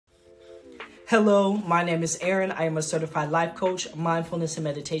Hello, my name is Aaron. I am a certified life coach, mindfulness and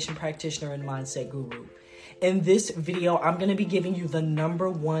meditation practitioner, and mindset guru. In this video, I'm going to be giving you the number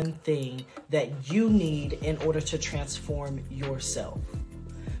one thing that you need in order to transform yourself.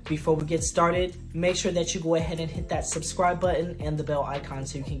 Before we get started, make sure that you go ahead and hit that subscribe button and the bell icon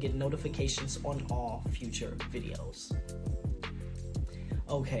so you can get notifications on all future videos.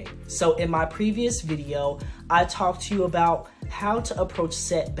 Okay, so in my previous video, I talked to you about how to approach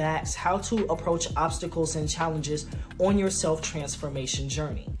setbacks, how to approach obstacles and challenges on your self-transformation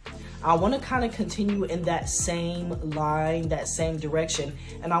journey. I want to kind of continue in that same line, that same direction,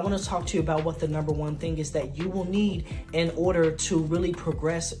 and I want to talk to you about what the number one thing is that you will need in order to really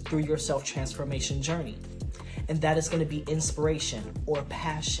progress through your self-transformation journey. And that is going to be inspiration or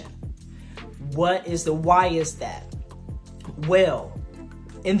passion. Why is that? Well,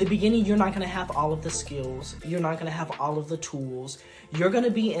 in the beginning, you're not going to have all of the skills. You're not going to have all of the tools. You're going to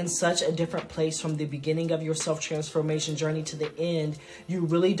be in such a different place from the beginning of your self-transformation journey to the end. You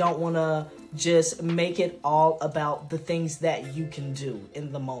really don't want to just make it all about the things that you can do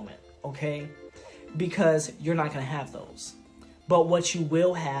in the moment, okay? Because you're not going to have those. But what you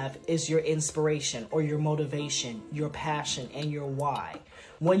will have is your inspiration or your motivation, your passion, and your why.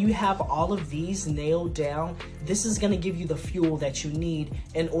 When you have all of these nailed down, this is going to give you the fuel that you need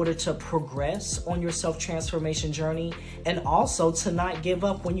in order to progress on your self-transformation journey and also to not give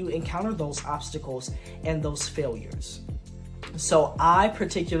up when you encounter those obstacles and those failures. So I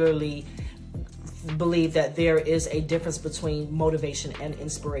particularly believe that there is a difference between motivation and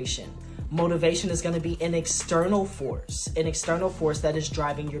inspiration. Motivation is going to be an external force that is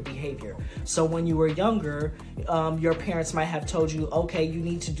driving your behavior. So when you were younger, your parents might have told you, okay, you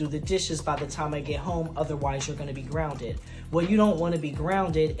need to do the dishes by the time I get home, otherwise you're going to be grounded. Well, you don't want to be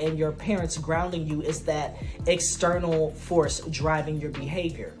grounded, and your parents grounding you is that external force driving your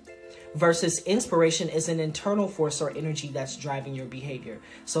behavior. Versus inspiration is an internal force or energy that's driving your behavior.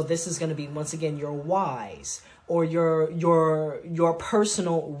 So this is going to be, once again, your whys or your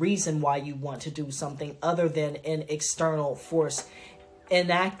personal reason why you want to do something other than an external force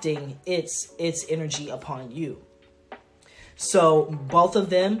enacting its energy upon you. So both of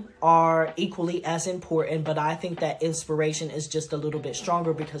them are equally as important, but I think that inspiration is just a little bit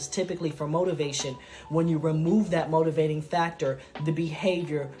stronger because typically for motivation, when you remove that motivating factor, the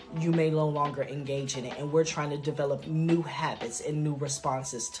behavior, you may no longer engage in it. And we're trying to develop new habits and new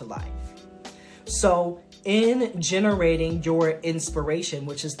responses to life. So in generating your inspiration,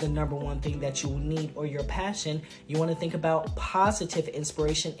 which is the number one thing that you will need, or your passion, you want to think about positive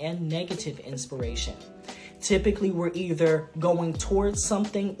inspiration and negative inspiration. Typically, we're either going towards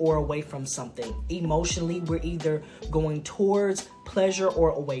something or away from something. Emotionally, we're either going towards pleasure or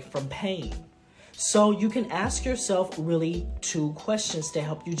away from pain. So you can ask yourself really two questions to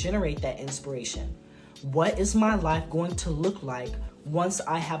help you generate that inspiration. What is my life going to look like once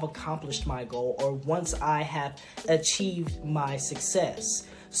I have accomplished my goal or once I have achieved my success?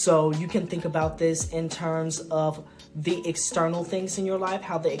 So you can think about this in terms of the external things in your life,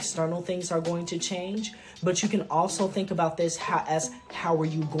 how the external things are going to change, but you can also think about this as how are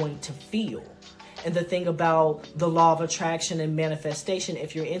you going to feel? And the thing about the law of attraction and manifestation,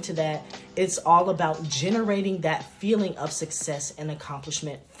 if you're into that, it's all about generating that feeling of success and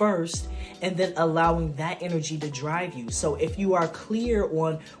accomplishment first, and then allowing that energy to drive you. So if you are clear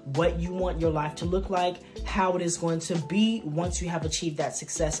on what you want your life to look like, how it is going to be once you have achieved that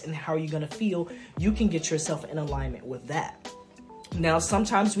success, and how you're going to feel, you can get yourself in alignment with that. Now,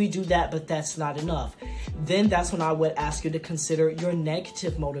 sometimes we do that, but that's not enough. Then that's when I would ask you to consider your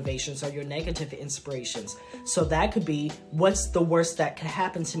negative motivations or your negative inspirations. So that could be, what's the worst that could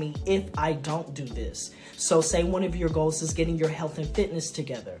happen to me if I don't do this? So say one of your goals is getting your health and fitness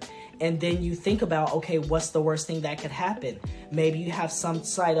together. And then you think about, okay, what's the worst thing that could happen? Maybe you have some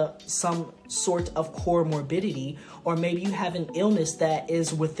sort of core morbidity, or maybe you have an illness that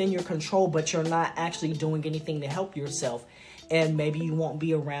is within your control, but you're not actually doing anything to help yourself. And maybe you won't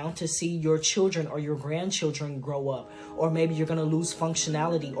be around to see your children or your grandchildren grow up. Or maybe you're going to lose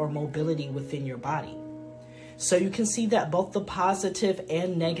functionality or mobility within your body. So you can see that both the positive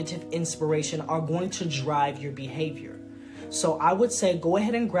and negative inspiration are going to drive your behavior. So I would say go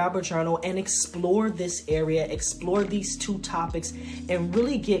ahead and grab a journal and explore this area, explore these two topics, and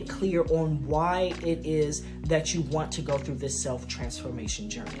really get clear on why it is that you want to go through this self-transformation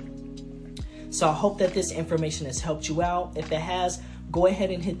journey. So I hope that this information has helped you out. If it has, go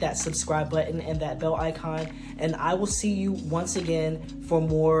ahead and hit that subscribe button and that bell icon, and I will see you once again for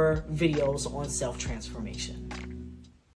more videos on self-transformation.